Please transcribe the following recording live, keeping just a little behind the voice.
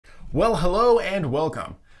Well, hello and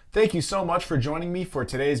welcome. Thank you so much for joining me for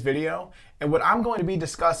today's video. And what I'm going to be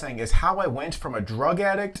discussing is how I went from a drug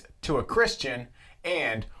addict to a Christian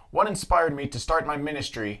and what inspired me to start my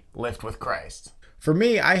ministry, Lift with Christ. For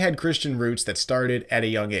me, I had Christian roots that started at a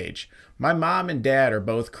young age. My mom and dad are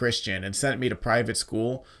both Christian and sent me to private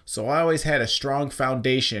school, so I always had a strong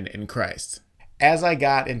foundation in Christ. As I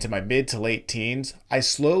got into my mid to late teens, I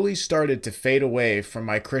slowly started to fade away from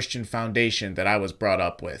my Christian foundation that I was brought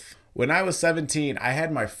up with. When I was 17, I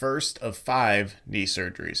had my first of 5 knee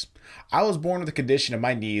surgeries. I was born with a condition in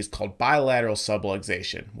my knees called bilateral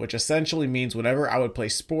subluxation, which essentially means whenever I would play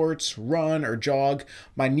sports, run, or jog,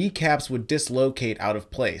 my kneecaps would dislocate out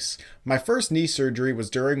of place. My first knee surgery was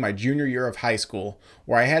during my junior year of high school,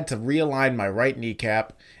 where I had to realign my right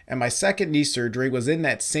kneecap, and my second knee surgery was in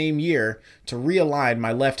that same year to realign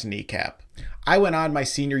my left kneecap. I went on my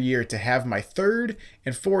senior year to have my third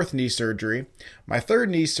and fourth knee surgery. My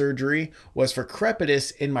third knee surgery was for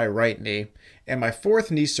crepitus in my right knee, and my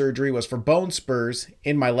fourth knee surgery was for bone spurs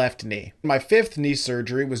in my left knee. My fifth knee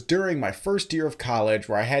surgery was during my first year of college,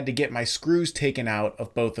 where I had to get my screws taken out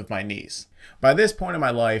of both of my knees. By this point in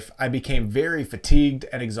my life, I became very fatigued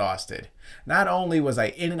and exhausted. Not only was I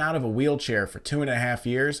in and out of a wheelchair for 2.5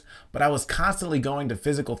 years, but I was constantly going to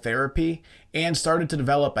physical therapy and started to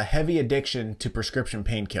develop a heavy addiction to prescription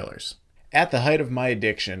painkillers. At the height of my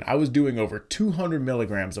addiction, I was doing over 200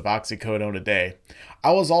 milligrams of oxycodone a day.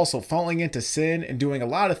 I was also falling into sin and doing a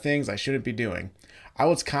lot of things I shouldn't be doing. I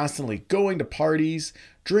was constantly going to parties,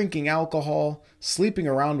 drinking alcohol, sleeping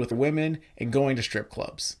around with women, and going to strip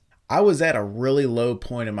clubs. I was at a really low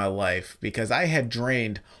point in my life because I had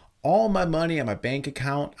drained all my money in my bank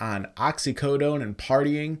account on oxycodone and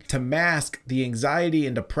partying to mask the anxiety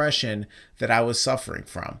and depression that I was suffering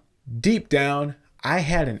from. Deep down, I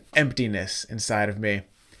had an emptiness inside of me,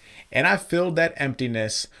 and I filled that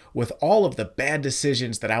emptiness with all of the bad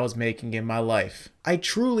decisions that I was making in my life. I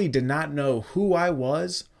truly did not know who I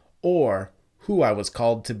was or who I was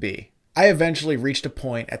called to be. I eventually reached a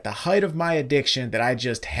point at the height of my addiction that I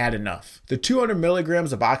just had enough. The 200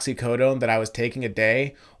 milligrams of oxycodone that I was taking a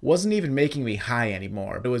day wasn't even making me high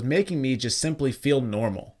anymore. It was making me just simply feel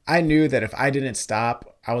normal. I knew that if I didn't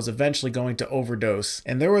stop, I was eventually going to overdose.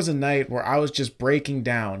 And there was a night where I was just breaking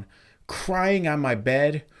down, crying on my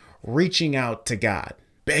bed, reaching out to God,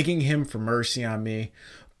 begging Him for mercy on me,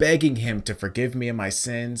 begging Him to forgive me of my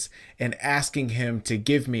sins, and asking Him to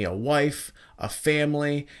give me a wife, a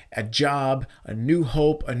family, a job, a new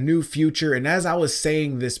hope, a new future. And as I was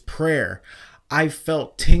saying this prayer, I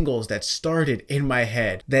felt tingles that started in my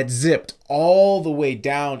head that zipped all the way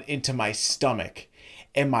down into my stomach,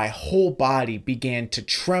 and my whole body began to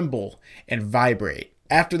tremble and vibrate.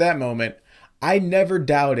 After that moment, I never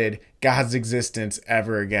doubted God's existence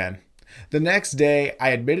ever again. The next day, I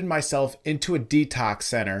admitted myself into a detox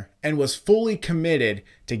center and was fully committed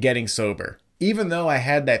to getting sober. Even though I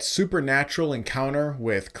had that supernatural encounter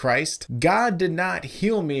with Christ, God did not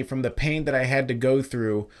heal me from the pain that I had to go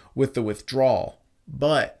through with the withdrawal.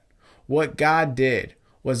 But what God did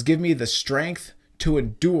was give me the strength to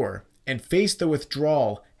endure and face the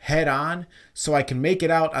withdrawal head on so I can make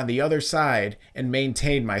it out on the other side and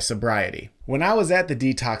maintain my sobriety. When I was at the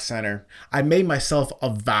detox center, I made myself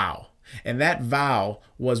a vow. And that vow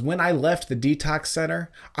was when I left the detox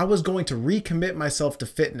center, I was going to recommit myself to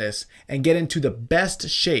fitness and get into the best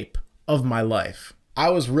shape of my life. I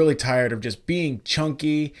was really tired of just being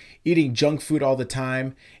chunky, eating junk food all the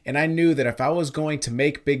time, and I knew that if I was going to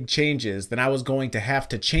make big changes, then I was going to have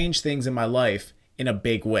to change things in my life in a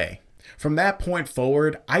big way. From that point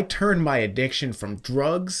forward, I turned my addiction from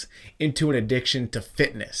drugs into an addiction to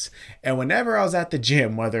fitness. And whenever I was at the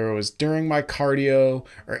gym, whether it was during my cardio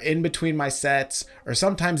or in between my sets, or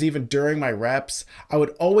sometimes even during my reps, I would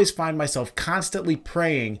always find myself constantly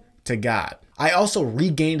praying to God. I also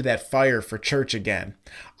regained that fire for church again.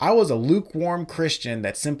 I was a lukewarm Christian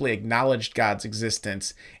that simply acknowledged God's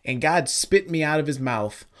existence, and God spit me out of His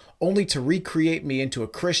mouth only to recreate me into a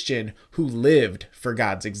Christian who lived for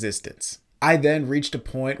God's existence. I then reached a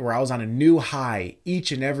point where I was on a new high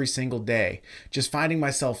each and every single day, just finding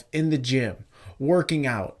myself in the gym, working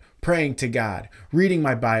out, praying to God, reading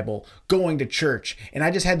my Bible, going to church, and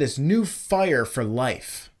I just had this new fire for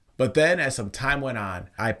life. But then as some time went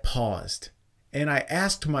on, I paused and I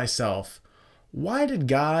asked myself, why did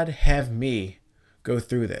God have me go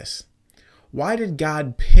through this? Why did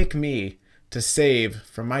God pick me to save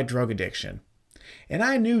from my drug addiction? And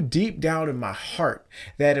I knew deep down in my heart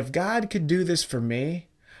that if God could do this for me,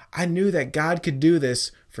 I knew that God could do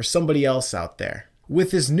this for somebody else out there.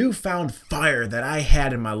 With this newfound fire that I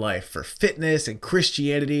had in my life for fitness and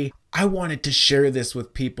Christianity, I wanted to share this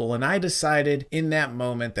with people, and I decided in that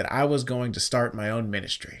moment that I was going to start my own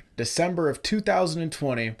ministry. December of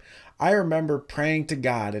 2020, I remember praying to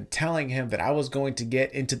God and telling him that I was going to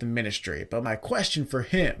get into the ministry, but my question for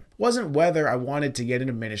him wasn't whether I wanted to get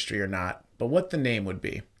into ministry or not, but what the name would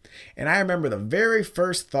be. And I remember the very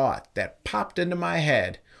first thought that popped into my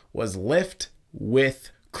head was Lift with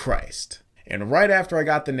Christ. And right after I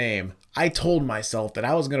got the name, I told myself that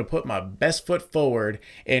I was going to put my best foot forward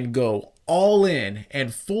and go all in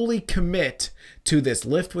and fully commit to this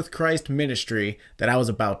Lift with Christ ministry that I was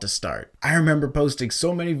about to start. I remember posting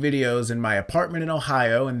so many videos in my apartment in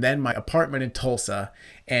Ohio and then my apartment in Tulsa,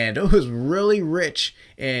 and it was really rich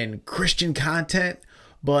in Christian content,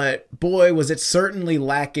 but boy, was it certainly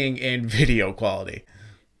lacking in video quality.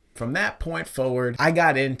 From that point forward, I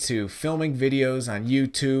got into filming videos on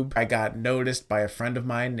YouTube. I got noticed by a friend of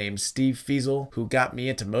mine named Steve Fiesel, who got me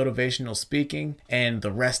into motivational speaking, and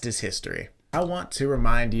the rest is history. I want to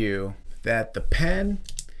remind you that the pen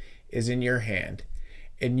is in your hand,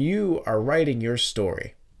 and you are writing your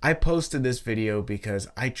story. I posted this video because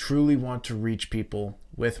I truly want to reach people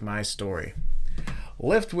with my story.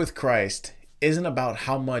 Lift with Christ isn't about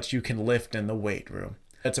how much you can lift in the weight room.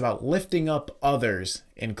 It's about lifting up others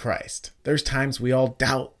in Christ. There's times we all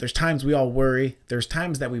doubt, there's times we all worry, there's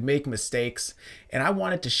times that we make mistakes, and I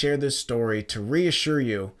wanted to share this story to reassure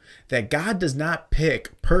you that God does not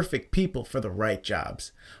pick perfect people for the right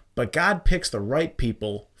jobs, but God picks the right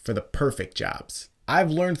people for the perfect jobs.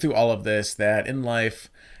 I've learned through all of this that in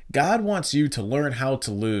life, God wants you to learn how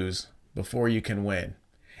to lose before you can win.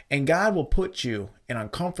 And God will put you in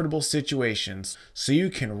uncomfortable situations so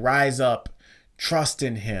you can rise up, trust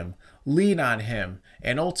in him, lean on him,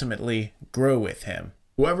 and ultimately grow with him.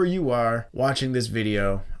 Whoever you are watching this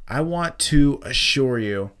video, I want to assure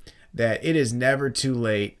you that it is never too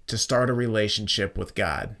late to start a relationship with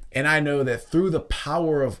God. And I know that through the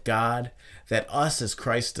power of God, that us as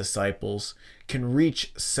Christ's disciples can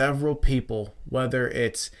reach several people, whether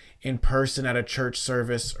it's in person at a church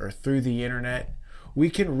service or through the internet. We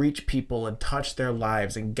can reach people and touch their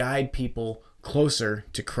lives and guide people closer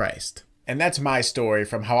to Christ. And that's my story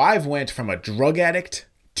from how I've went from a drug addict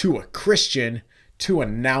to a Christian to a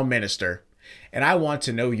now minister. And I want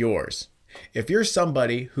to know yours. If you're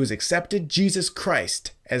somebody who's accepted Jesus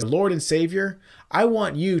Christ as Lord and Savior, I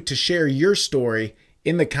want you to share your story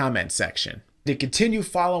in the comment section. To continue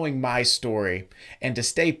following my story and to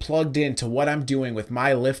stay plugged into what I'm doing with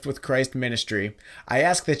my Lift with Christ ministry, I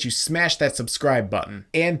ask that you smash that subscribe button.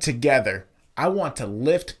 And together, I want to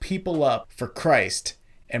lift people up for Christ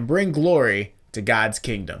and bring glory to God's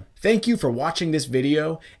kingdom. Thank you for watching this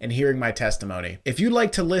video and hearing my testimony. If you'd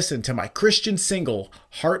like to listen to my Christian single,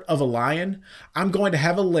 Heart of a Lion, I'm going to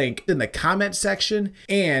have a link in the comment section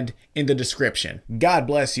and in the description. God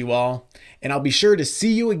bless you all, and I'll be sure to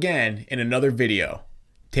see you again in another video.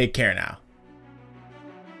 Take care now.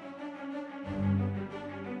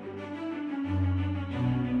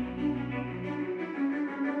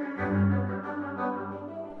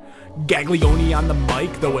 Gaglione on the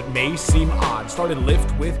mic, though it may seem odd. Started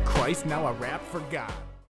Lift with Christ, now I rap for God.